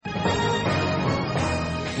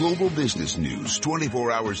Global business news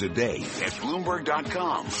 24 hours a day at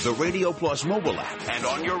Bloomberg.com, the Radio Plus mobile app, and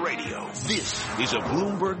on your radio. This is a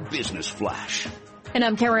Bloomberg Business Flash. And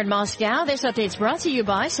I'm Karen Moscow. This update's brought to you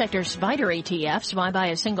by Sector Spider ETFs. Why buy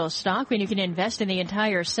a single stock when you can invest in the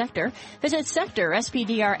entire sector? Visit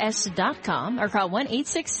sectorspdrs.com or call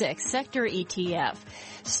 1-866-SECTOR-ETF.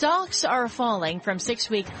 Stocks are falling from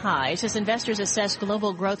 6-week highs as investors assess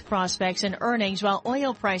global growth prospects and earnings while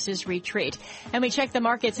oil prices retreat. And we check the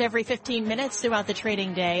markets every 15 minutes throughout the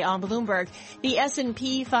trading day on Bloomberg. The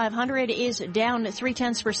S&P 500 is down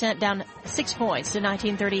 0.3%, down 6 points to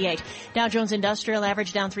 1938. Dow Jones Industrial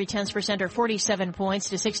average down 0.3% or 47 points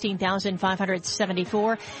to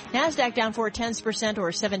 16,574. NASDAQ down 0.4%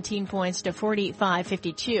 or 17 points to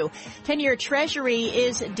 4552. 10-year Treasury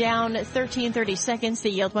is down 13.30 seconds.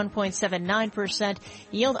 The yield 1.79%.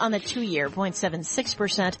 Yield on the 2-year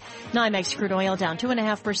 0.76%. NYMEX crude oil down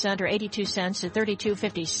 2.5% or 82 cents to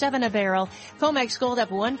 32.57 a barrel. COMEX gold up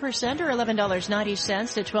 1% or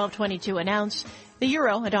 $11.90 to 12.22 an ounce. The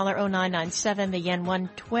euro, $1.0997, the yen,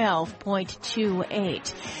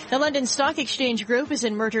 112.28. The London Stock Exchange Group is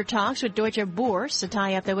in merger talks with Deutsche Börse, a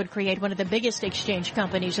tie-up that would create one of the biggest exchange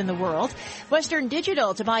companies in the world. Western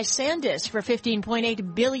Digital to buy SanDisk for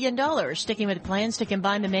 $15.8 billion, sticking with plans to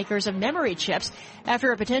combine the makers of memory chips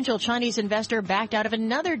after a potential Chinese investor backed out of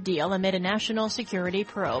another deal amid a national security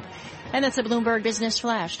probe. And that's a Bloomberg Business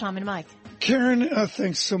Flash. Tom and Mike. Karen,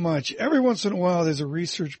 thanks so much. Every once in a while, there's a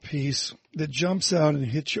research piece that jumps out and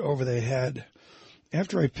hits you over the head.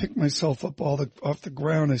 After I picked myself up off the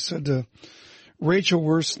ground, I said to Rachel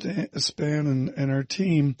Wurspan and our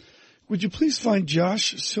team, would you please find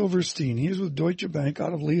Josh Silverstein? He is with Deutsche Bank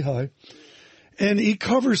out of Lehigh, and he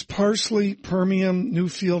covers Parsley, Permian,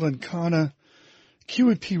 Newfield, and Kana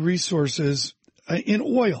QEP resources in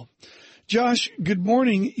oil. Josh, good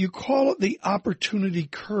morning. You call it the opportunity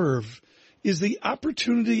curve. Is the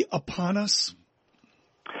opportunity upon us?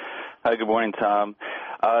 Hi, good morning, Tom.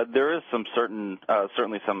 There is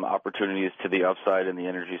certainly some opportunities to the upside in the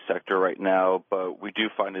energy sector right now, but we do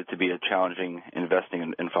find it to be a challenging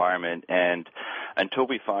investing environment. And until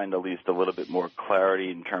we find at least a little bit more clarity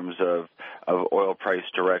in terms of oil price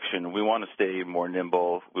direction, we want to stay more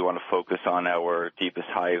nimble. We want to focus on our deepest,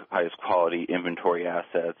 highest quality inventory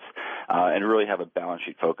assets, and really have a balance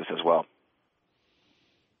sheet focus as well.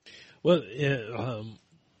 Well,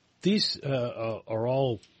 these are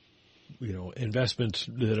all, investments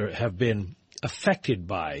that have been affected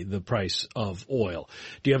by the price of oil.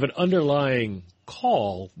 Do you have an underlying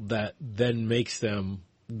call that then makes them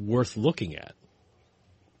worth looking at?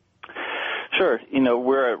 Sure.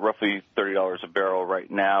 We're at roughly $30 a barrel right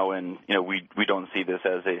now, and, we don't see this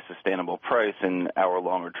as a sustainable price, and our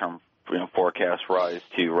longer-term forecast rise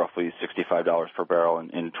to roughly $65 per barrel in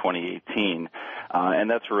 2018. And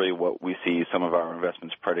that's really what we see some of our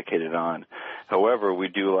investments predicated on. However, we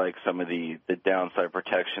do like some of the downside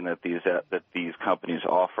protection that these companies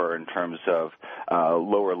offer in terms of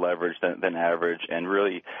lower leverage than average, and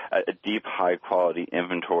really a deep, high-quality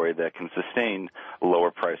inventory that can sustain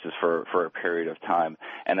lower prices for a period of time.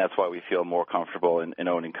 And that's why we feel more comfortable in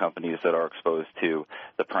owning companies that are exposed to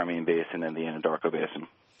the Permian Basin and the Anadarko Basin.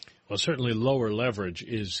 Well, certainly lower leverage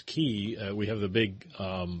is key. We have the big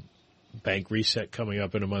bank reset coming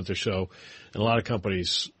up in a month or so, and a lot of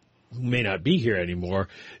companies who may not be here anymore.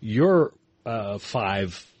 Your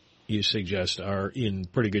 5, you suggest, are in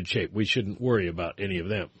pretty good shape. We shouldn't worry about any of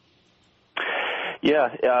them. Yeah,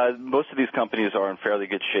 most of these companies are in fairly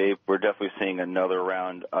good shape. We're definitely seeing another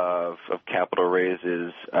round of capital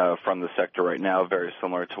raises from the sector right now, very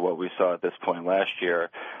similar to what we saw at this point last year.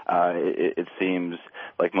 It seems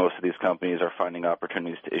like most of these companies are finding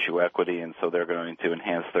opportunities to issue equity, and so they're going to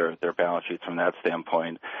enhance their balance sheets from that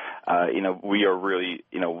standpoint. We are really,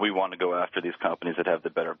 we want to go after these companies that have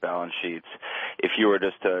the better balance sheets. If you were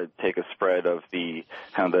just to take a spread of the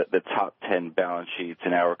top 10 balance sheets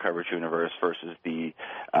in our coverage universe versus the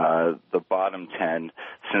bottom 10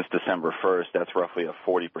 since December 1st, that's roughly a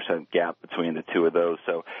 40% gap between the two of those.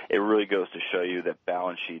 So it really goes to show you that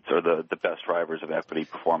balance sheets are the best drivers of equity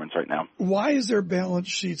performance right now. Why is their balance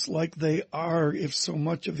sheets like they are if so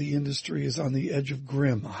much of the industry is on the edge of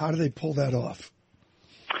grim? How do they pull that off?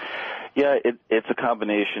 Yeah, it's a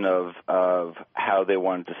combination of how they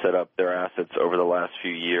wanted to set up their assets over the last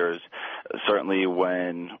few years. Certainly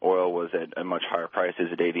when oil was at much higher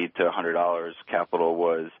prices at $80 to $100, capital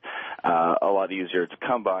was a lot easier to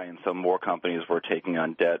come by, and so more companies were taking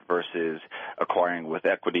on debt versus acquiring with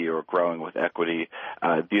equity or growing with equity.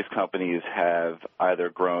 These companies have either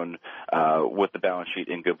grown with the balance sheet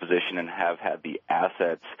in good position and have had the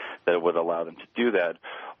assets that would allow them to do that,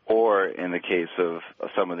 or in the case of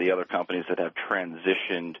some of the other companies that have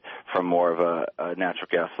transitioned from more of a natural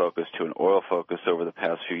gas focus to an oil focus over the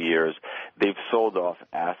past few years, they've sold off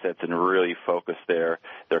assets and really focused their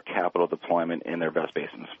capital deployment in their best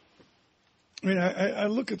basins. I mean, I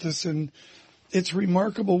look at this and it's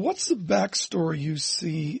remarkable. What's the backstory you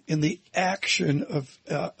see in the action of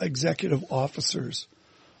executive officers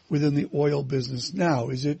within the oil business now?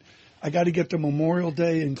 Is it, I got to get to Memorial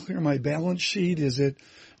Day and clear my balance sheet? Is it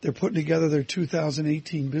they're putting together their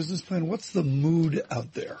 2018 business plan? What's the mood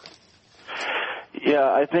out there? Yeah,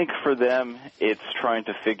 I think for them, it's trying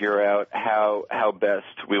to figure out how best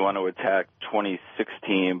we want to attack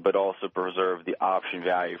 2016, but also preserve the option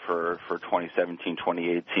value for 2017,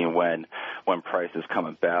 2018 when prices come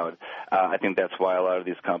about. I think that's why a lot of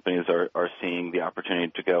these companies are seeing the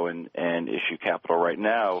opportunity to go and issue capital right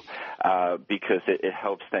now, because it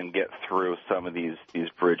helps them get through some of these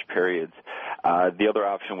bridge periods. The other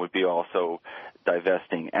option would be also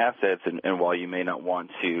divesting assets, and while you may not want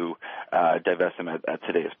to divest them at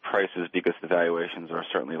today's prices because the valuations are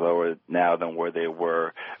certainly lower now than where they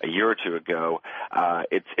were a year or two ago,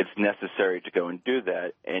 it's necessary to go and do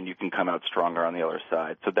that, and you can come out stronger on the other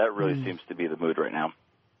side. So that really seems to be the mood right now.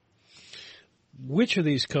 Which of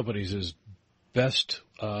these companies is best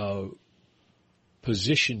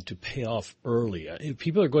positioned to pay off early?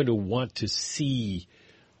 People are going to want to see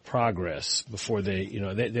progress before they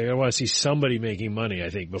want to see somebody making money, I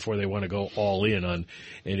think, before they want to go all in on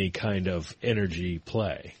any kind of energy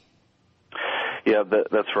play. Yeah,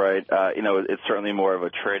 that's right. It's certainly more of a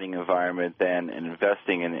trading environment than an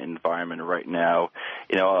investing in environment right now.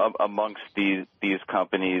 Amongst these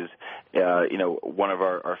companies, one of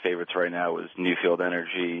our favorites right now is Newfield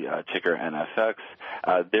Energy, ticker NFX.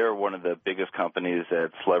 They're one of the biggest companies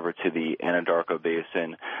that's levered to the Anadarko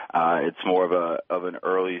Basin. It's more of an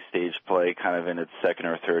early stage play, kind of in its second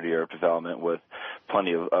or third year of development with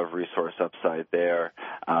plenty of resource upside there.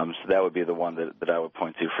 So that would be the one that I would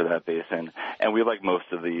point to for that basin. And we like most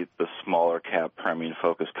of the smaller cap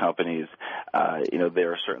Permian-focused companies. They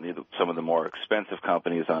are certainly some of the more expensive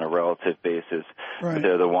companies on a relative basis. Right. But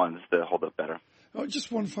they're the ones that hold up better. Oh,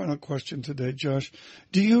 just one final question today, Josh.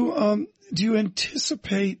 Do you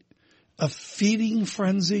anticipate a feeding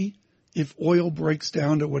frenzy if oil breaks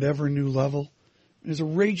down to whatever new level? There's a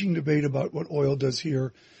raging debate about what oil does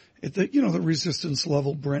here at the resistance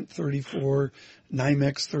level, Brent 34,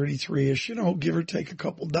 NYMEX 33-ish, give or take a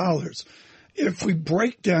couple dollars. If we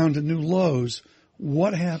break down to new lows,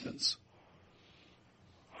 what happens?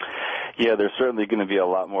 Yeah, there's certainly going to be a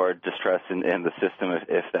lot more distress in the system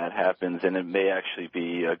if that happens, and it may actually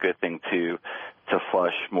be a good thing to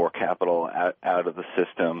flush more capital out of the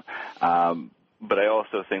system. But I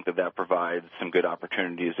also think that provides some good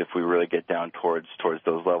opportunities if we really get down towards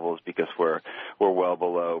those levels, because we're well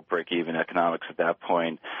below break-even economics at that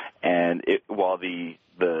point. And while the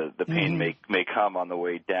pain may come on the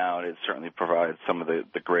way down, it certainly provides some of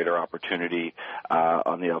the greater opportunity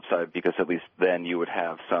on the upside, because at least then you would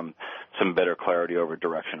have some better clarity over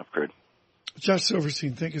direction of crude. Josh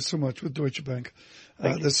Silverstein, thank you so much, with Deutsche Bank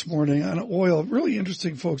this morning on oil. Really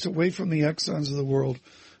interesting, folks, away from the Exxons of the world,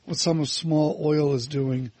 what some of small oil is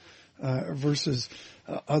doing versus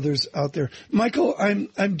others out there. Michael,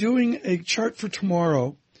 I'm doing a chart for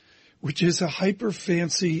tomorrow, which is a hyper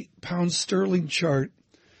fancy pound sterling chart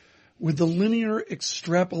with the linear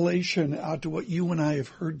extrapolation out to what you and I have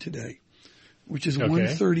heard today, which is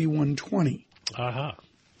 130, 120. Uh-huh.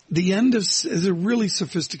 The end is a really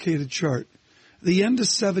sophisticated chart. The end of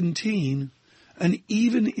 17 and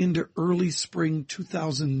even into early spring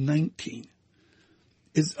 2019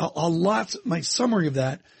 is a lot. My summary of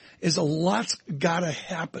that is a lot's got to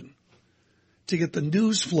happen to get the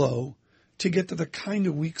news flow to get to the kind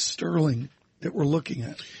of weak sterling that we're looking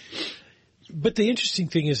at. But the interesting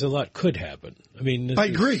thing is a lot could happen. I mean, I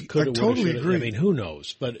agree. I totally agree. I mean, who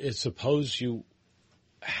knows? But suppose you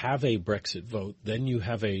have a Brexit vote, then you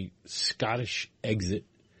have a Scottish exit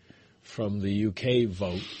from the UK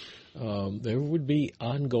vote. There would be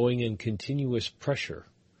ongoing and continuous pressure.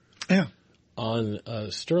 Yeah. On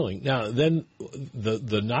sterling. Now, then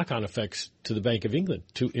the knock-on effects to the Bank of England,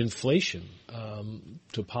 to inflation,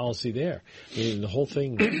 to policy there. I mean, the whole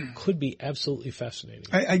thing could be absolutely fascinating.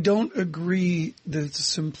 I don't agree that it's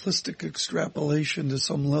a simplistic extrapolation to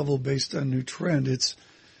some level based on new trend. This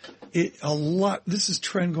is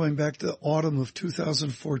trend going back to the autumn of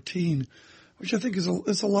 2014, which I think is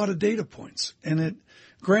a lot of data points. And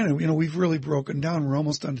granted, we've really broken down. We're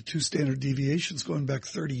almost on to 2 standard deviations going back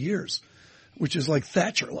 30 years. Which is like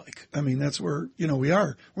Thatcher-like. I mean, that's where, we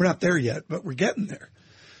are. We're not there yet, but we're getting there.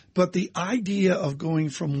 But the idea of going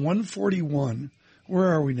from 141,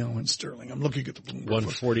 Where are we now in sterling? I'm looking at the Bloomberg.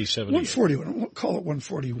 147. 141. We'll call it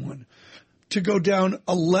 141. To go down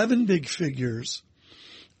 11 big figures,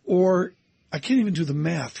 or I can't even do the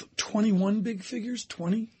math. 21 big figures?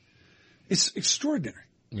 20? It's extraordinary.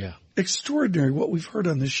 Yeah. Extraordinary what we've heard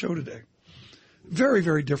on this show today. Very,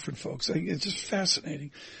 very different, folks. It's just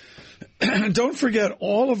fascinating. Don't forget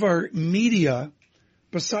all of our media,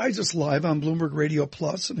 besides us live on Bloomberg Radio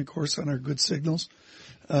Plus and, of course, on our good signals,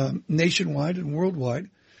 nationwide and worldwide,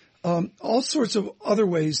 all sorts of other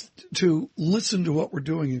ways to listen to what we're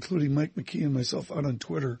doing, including Mike McKee and myself out on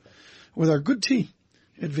Twitter with our good team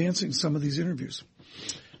advancing some of these interviews.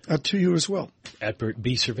 To you as well. At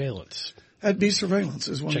B Surveillance. At B Surveillance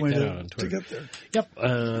is one Check way to get there. Yep.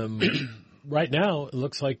 Right now, it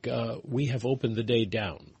looks like we have opened the day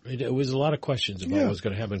down. It was a lot of questions about what was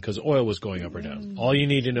going to happen because oil was going up or down. All you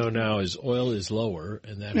need to know now is oil is lower,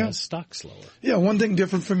 and that has stocks lower. Yeah, one thing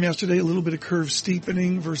different from yesterday, a little bit of curve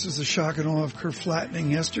steepening versus the shock and awe of curve flattening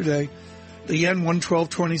yesterday. The yen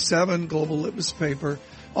 112.27, global litmus paper.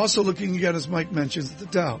 Also looking again, as Mike mentions, at the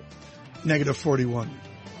Dow, negative 41.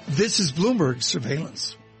 This is Bloomberg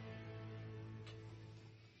Surveillance.